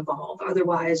needed to evolve.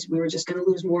 Otherwise, we were just going to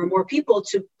lose more and more people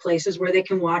to places where they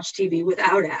can watch TV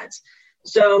without ads.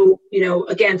 So,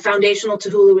 again, foundational to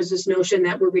Hulu is this notion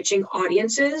that we're reaching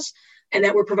audiences and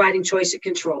that we're providing choice and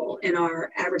control in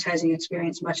our advertising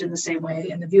experience, much in the same way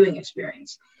in the viewing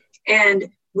experience. And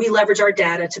we leverage our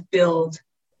data to build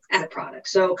ad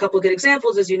products. So a couple of good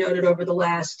examples, as you noted, over the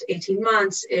last 18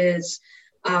 months is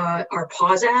our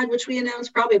pause ad, which we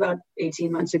announced probably about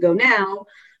 18 months ago now,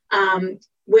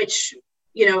 which,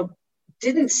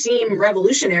 didn't seem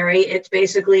revolutionary. It's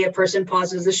basically a person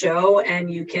pauses the show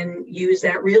and you can use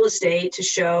that real estate to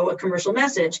show a commercial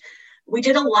message. We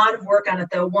did a lot of work on it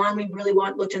though. One, we really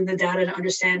looked into the data to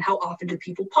understand how often do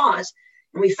people pause.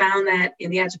 And we found that in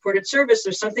the ad-supported service,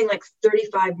 there's something like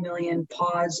 35 million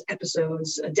pause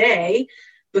episodes a day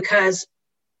because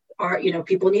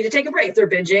people need to take a break. If they're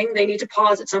binging, they need to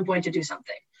pause at some point to do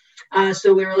something.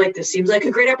 So we were like, this seems like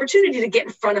a great opportunity to get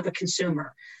in front of a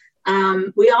consumer.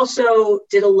 We also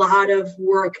did a lot of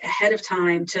work ahead of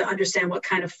time to understand what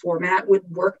kind of format would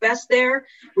work best there.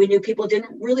 We knew people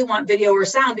didn't really want video or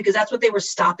sound because that's what they were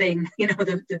stopping,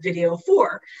 the video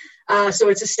for. So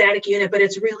it's a static unit, but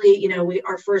it's really,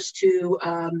 our first two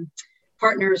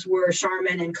partners were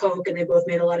Charmin and Coke, and they both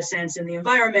made a lot of sense in the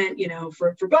environment,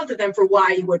 for both of them, for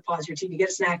why you would pause your TV, get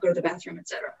a snack, go to the bathroom, et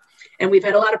cetera. And we've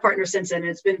had a lot of partners since then.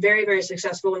 And it's been very, very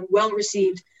successful and well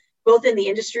received, both in the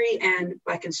industry and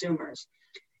by consumers.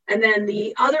 And then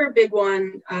the other big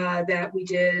one that we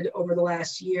did over the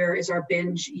last year is our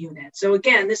binge unit. So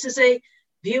again, this is a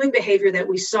viewing behavior that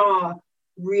we saw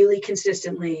really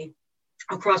consistently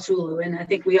across Hulu. And I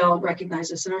think we all recognize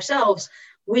this in ourselves.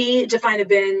 We define a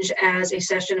binge as a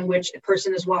session in which a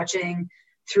person is watching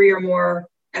 3 or more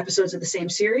episodes of the same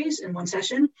series in one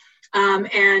session.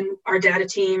 And our data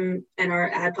team and our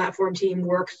ad platform team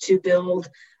worked to build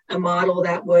a model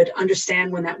that would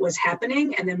understand when that was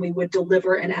happening. And then we would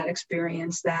deliver an ad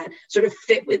experience that sort of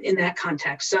fit within that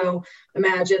context. So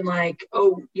imagine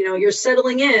you're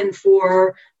settling in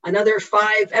for another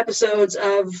 5 episodes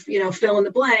of, fill in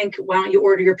the blank. Why don't you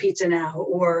order your pizza now?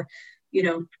 Or,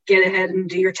 get ahead and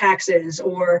do your taxes,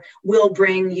 or we'll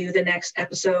bring you the next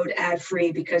episode ad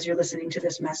free because you're listening to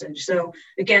this message. So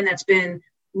again, that's been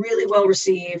really well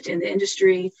received in the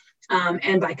industry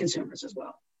and by consumers as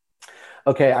well.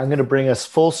 Okay, I'm going to bring us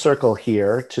full circle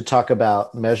here to talk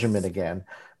about measurement again.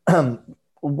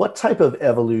 What type of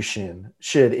evolution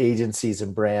should agencies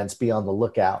and brands be on the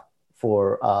lookout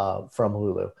for from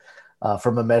Hulu,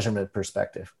 from a measurement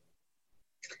perspective?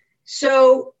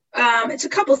 So it's a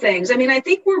couple things. I mean, I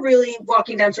think we're really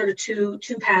walking down sort of two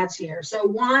paths here. So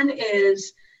one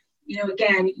is,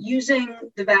 again, using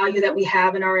the value that we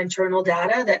have in our internal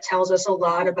data that tells us a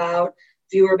lot about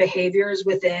viewer behaviors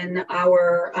within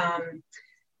our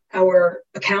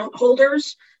account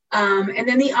holders. And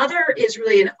then the other is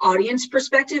really an audience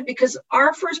perspective, because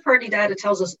our first party data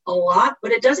tells us a lot,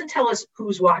 but it doesn't tell us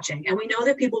who's watching. And we know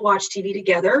that people watch TV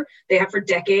together. They have for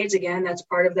decades. Again, that's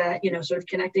part of that, sort of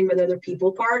connecting with other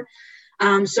people part.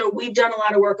 So we've done a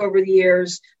lot of work over the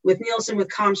years with Nielsen, with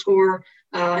ComScore,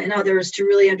 and others to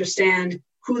really understand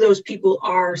who those people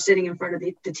are sitting in front of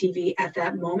the TV at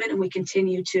that moment. And we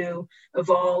continue to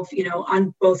evolve,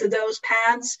 on both of those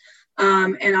paths.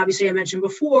 And obviously, I mentioned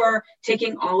before,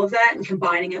 taking all of that and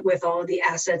combining it with all of the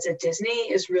assets at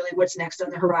Disney is really what's next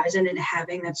on the horizon, and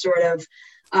having that sort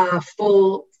of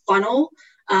full funnel,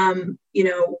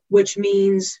 which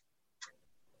means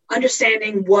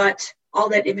understanding what all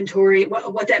that inventory,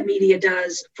 what that media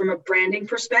does from a branding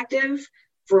perspective,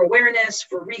 for awareness,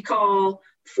 for recall,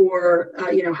 for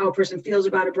how a person feels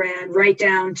about a brand, right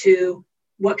down to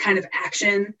what kind of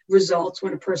action results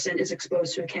when a person is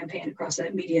exposed to a campaign across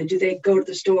that media. Do they go to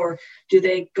the store? Do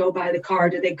they go buy the car?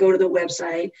 Do they go to the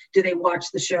website? Do they watch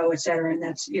the show, et cetera? And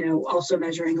that's, also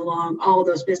measuring along all of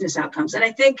those business outcomes. And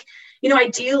I think,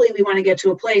 ideally we want to get to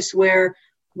a place where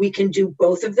we can do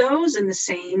both of those in the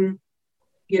same,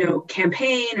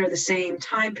 campaign or the same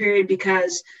time period,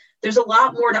 because there's a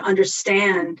lot more to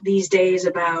understand these days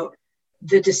about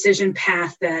the decision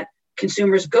path that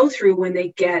consumers go through when they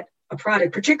get a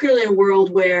product, particularly in a world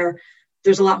where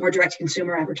there's a lot more direct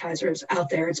consumer advertisers out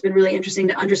there. It's been really interesting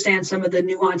to understand some of the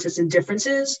nuances and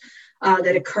differences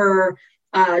that occur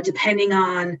depending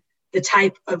on the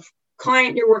type of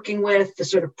client you're working with, the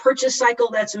sort of purchase cycle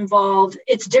that's involved.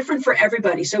 It's different for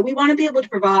everybody. So we want to be able to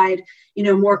provide,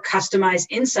 more customized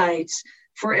insights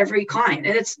for every client.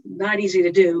 And it's not easy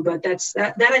to do, but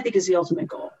that I think is the ultimate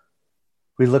goal.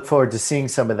 We look forward to seeing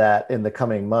some of that in the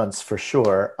coming months for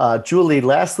sure. Julie,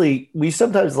 lastly, we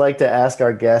sometimes like to ask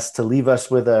our guests to leave us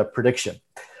with a prediction,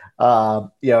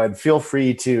 and feel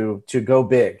free to go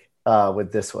big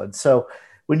with this one. So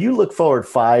when you look forward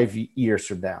 5 years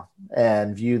from now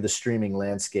and view the streaming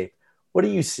landscape, what do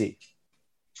you see?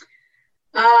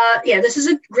 This is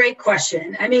a great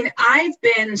question. I mean, I've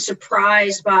been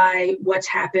surprised by what's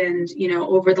happened,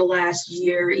 over the last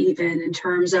year, even in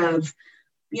terms of,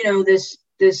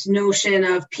 this notion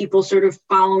of people sort of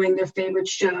following their favorite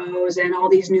shows and all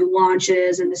these new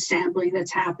launches and the sampling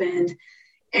that's happened.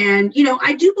 And,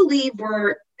 I do believe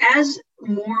we're, as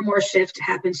more and more shift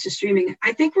happens to streaming,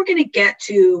 I think we're going to get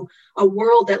to a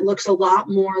world that looks a lot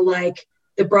more like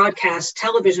the broadcast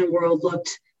television world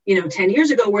looked, 10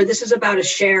 years ago, where this is about a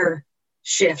share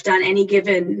shift on any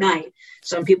given night.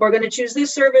 Some people are going to choose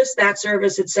this service, that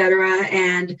service, et cetera.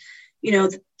 And,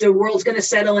 the world's going to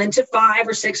settle into 5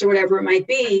 or 6 or whatever it might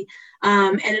be.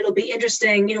 And it'll be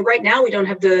interesting. Right now we don't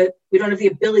have the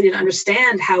ability to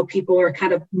understand how people are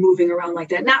kind of moving around like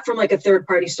that. Not from like a third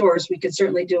party source. We could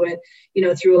certainly do it,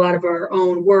 through a lot of our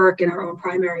own work and our own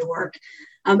primary work.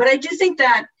 But I do think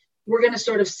that we're going to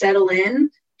sort of settle in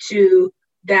to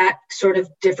that sort of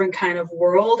different kind of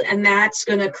world. And that's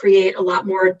going to create a lot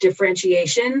more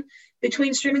differentiation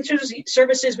between streaming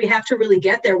services. We have to really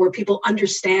get there where people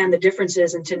understand the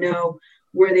differences and to know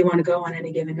where they want to go on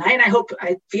any given night. And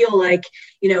I feel like,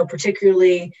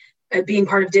 particularly being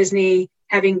part of Disney,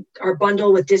 having our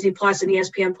bundle with Disney Plus and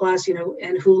ESPN Plus,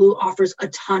 and Hulu offers a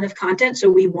ton of content.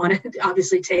 So we want to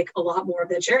obviously take a lot more of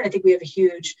that share. And I think we have a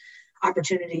huge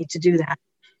opportunity to do that.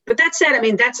 But that said,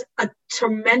 that's a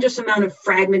tremendous amount of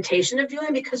fragmentation of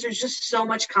viewing because there's just so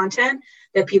much content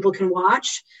that people can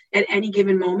watch at any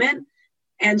given moment.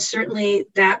 And certainly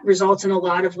that results in a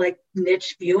lot of like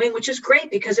niche viewing, which is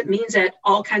great because it means that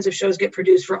all kinds of shows get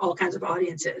produced for all kinds of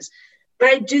audiences. But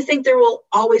I do think there will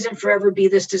always and forever be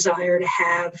this desire to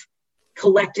have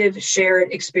collective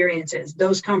shared experiences.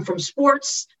 Those come from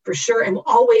sports for sure and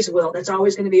always will. That's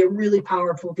always going to be a really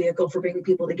powerful vehicle for bringing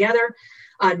people together.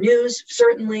 News,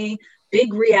 certainly,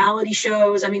 big reality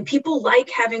shows. People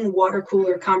like having water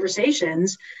cooler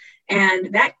conversations,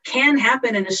 and that can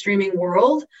happen in a streaming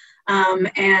world.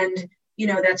 And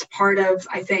that's part of,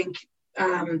 I think,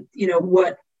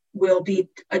 what will be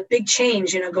a big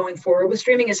change, going forward with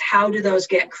streaming is how do those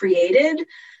get created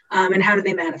and how do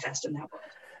they manifest in that world?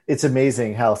 It's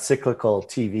amazing how cyclical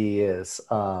TV is.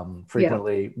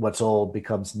 Frequently, What's old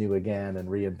becomes new again and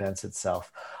reinvents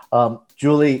itself.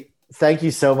 Julie, thank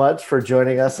you so much for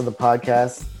joining us on the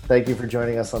podcast. Thank you for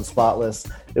joining us on Spotless.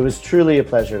 It was truly a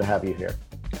pleasure to have you here.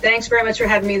 Thanks very much for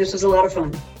having me. This was a lot of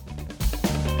fun.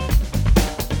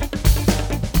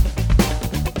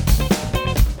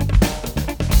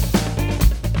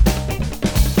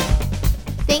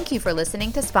 Thank you for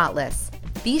listening to Spotless.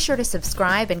 Be sure to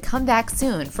subscribe and come back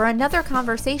soon for another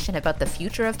conversation about the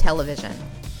future of television.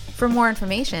 For more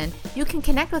information, you can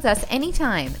connect with us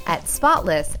anytime at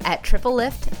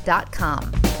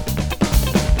spotless@triplelift.com.